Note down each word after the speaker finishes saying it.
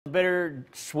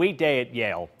Bittersweet day at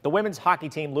Yale. The women's hockey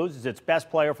team loses its best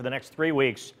player for the next 3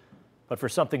 weeks, but for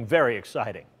something very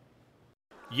exciting.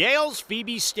 Yale's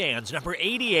Phoebe Staenz, number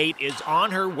 88, is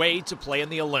on her way to play in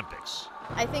the Olympics.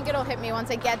 I think it'll hit me once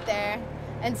I get there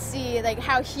and see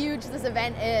how huge this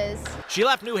event is. She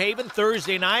left New Haven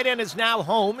Thursday night and is now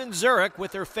home in Zurich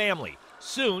with her family.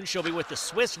 Soon she'll be with the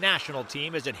Swiss national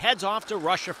team as it heads off to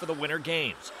Russia for the Winter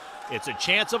Games. It's a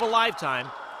chance of a lifetime,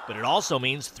 but it also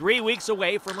means 3 weeks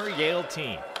away from her Yale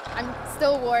team. I'm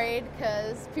still worried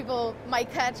because people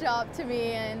might catch up to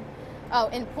me in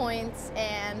points,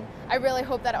 and I really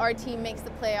hope that our team makes the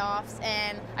playoffs,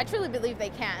 and I truly believe they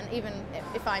can, even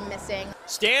if I'm missing.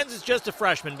 Staenz is just a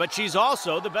freshman, but she's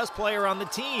also the best player on the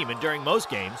team, and during most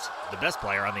games, the best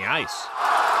player on the ice.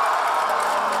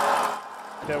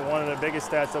 One of the biggest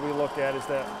stats that we look at is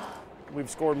that we've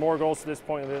scored more goals to this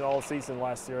point than all season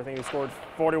last year. I think we scored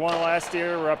 41 last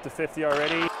year. We're up to 50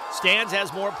 already. Staenz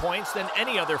has more points than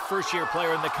any other first-year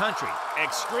player in the country.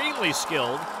 Extremely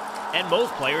skilled, and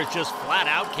most players just flat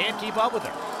out can't keep up with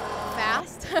her.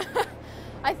 Fast?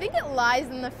 I think it lies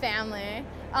in the family.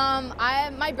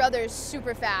 My brother is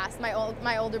super fast,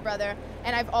 my older brother,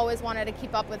 and I've always wanted to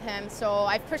keep up with him, so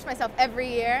I've pushed myself every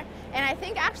year, and I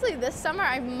think actually this summer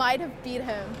I might have beat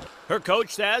him. Her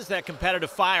coach says that competitive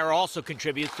fire also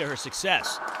contributes to her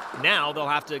success. Now they'll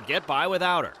have to get by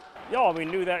without her. Yeah, we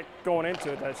knew that going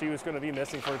into it, that she was going to be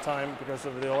missing for a time because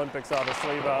of the Olympics,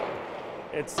 obviously, but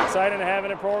it's exciting to have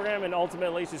in a program, and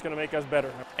ultimately she's going to make us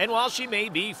better. And while she may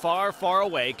be far, far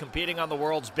away competing on the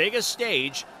world's biggest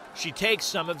stage, she takes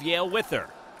some of Yale with her,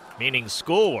 meaning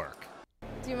schoolwork.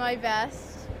 Do my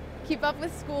best, keep up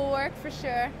with schoolwork for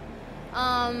sure,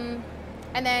 and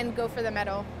then go for the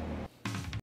medal.